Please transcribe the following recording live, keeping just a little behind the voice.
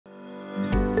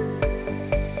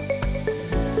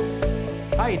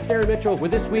Hi, it's Darren Mitchell with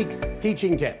this week's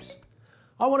Teaching Tips.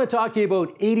 I want to talk to you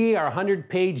about 80 or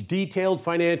 100-page detailed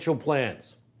financial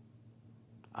plans.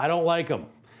 I don't like them.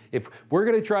 If we're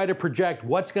going to try to project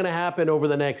what's going to happen over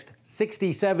the next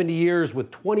 60, 70 years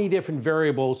with 20 different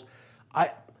variables,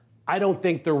 I don't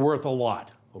think they're worth a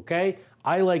lot, okay?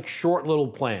 I like short little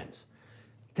plans.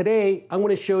 Today, I'm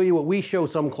going to show you what we show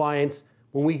some clients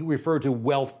when we refer to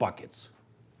wealth buckets.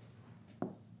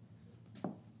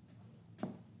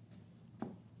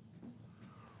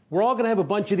 We're all going to have a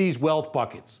bunch of these wealth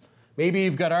buckets. Maybe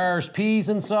you've got RSPs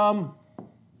in some.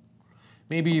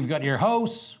 Maybe you've got your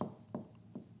house.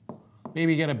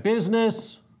 Maybe you got a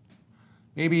business.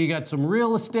 Maybe you got some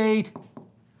real estate.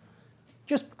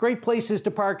 Just great places to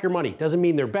park your money. Doesn't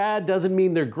mean they're bad, doesn't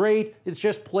mean they're great. It's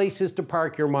just places to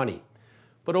park your money.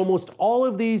 But almost all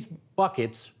of these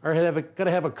buckets are going to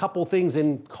have a couple things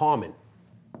in common.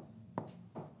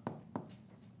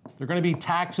 They're going to be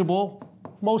taxable.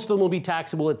 Most of them will be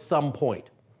taxable at some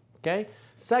point, okay?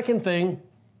 Second thing,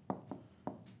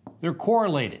 they're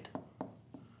correlated.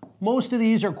 Most of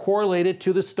these are correlated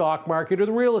to the stock market or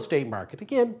the real estate market.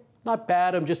 Again, not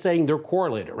bad, I'm just saying they're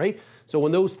correlated, right? So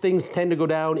when those things tend to go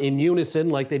down in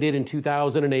unison like they did in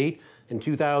 2008 and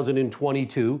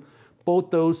 2022,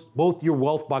 both your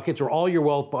wealth buckets or all your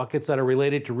wealth buckets that are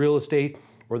related to real estate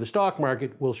or the stock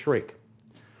market will shrink.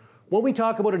 When we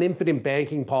talk about an infinite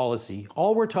banking policy,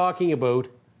 all we're talking about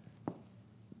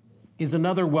is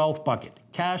another wealth bucket,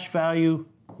 cash value,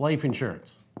 life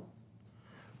insurance.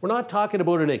 We're not talking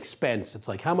about an expense. It's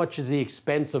like, how much is the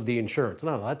expense of the insurance?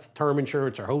 No, that's term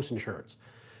insurance or house insurance.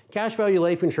 Cash value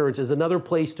life insurance is another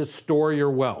place to store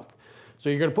your wealth. So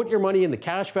you're going to put your money in the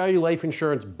cash value life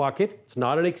insurance bucket. It's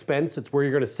not an expense. It's where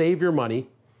you're going to save your money.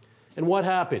 And what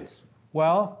happens?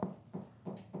 Well,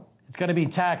 it's going to be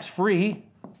tax-free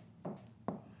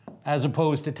as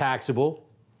opposed to taxable.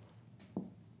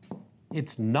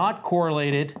 It's not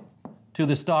correlated to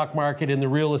the stock market and the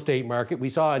real estate market. We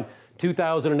saw in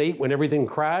 2008 when everything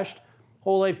crashed,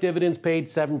 whole life dividends paid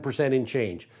 7% in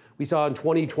change. We saw in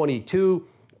 2022,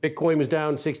 Bitcoin was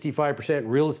down 65%,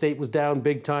 real estate was down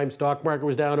big time, stock market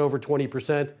was down over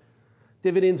 20%.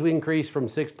 Dividends we increased from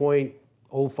 6.05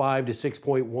 to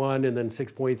 6.1 and then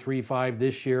 6.35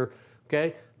 this year,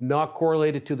 okay? Not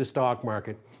correlated to the stock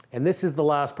market. And this is the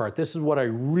last part. This is what I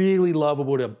really love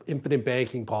about an infinite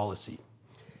banking policy.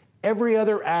 Every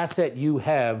other asset you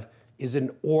have is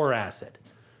an or asset.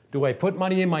 Do I put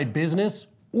money in my business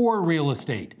or real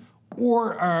estate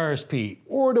or RSP?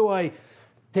 Or do I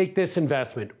take this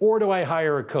investment? Or do I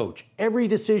hire a coach? Every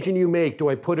decision you make, do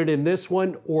I put it in this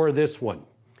one or this one?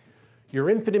 Your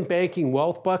infinite banking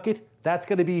wealth bucket, that's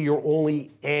going to be your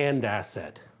only and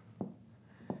asset.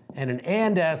 And an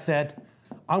and asset,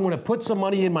 I'm going to put some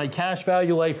money in my cash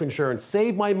value life insurance,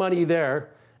 save my money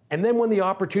there, and then when the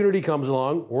opportunity comes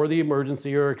along, or the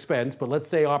emergency or expense, but let's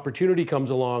say opportunity comes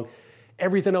along,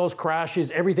 everything else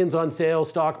crashes, everything's on sale,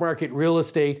 stock market, real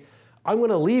estate, I'm going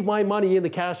to leave my money in the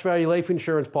cash value life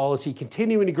insurance policy,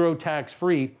 continuing to grow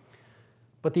tax-free,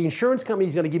 but the insurance company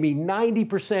is going to give me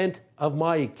 90% of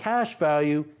my cash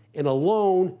value in a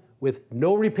loan with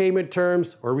no repayment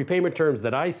terms or repayment terms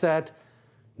that I set,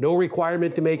 no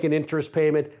requirement to make an interest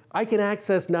payment. I can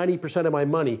access 90% of my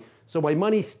money. So my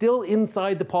money's still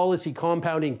inside the policy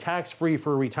compounding tax-free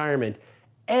for retirement,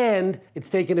 and it's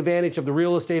taking advantage of the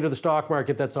real estate or the stock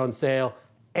market that's on sale,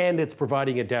 and it's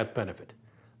providing a death benefit.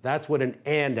 That's what an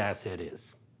and asset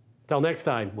is. Till next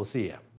time, we'll see you.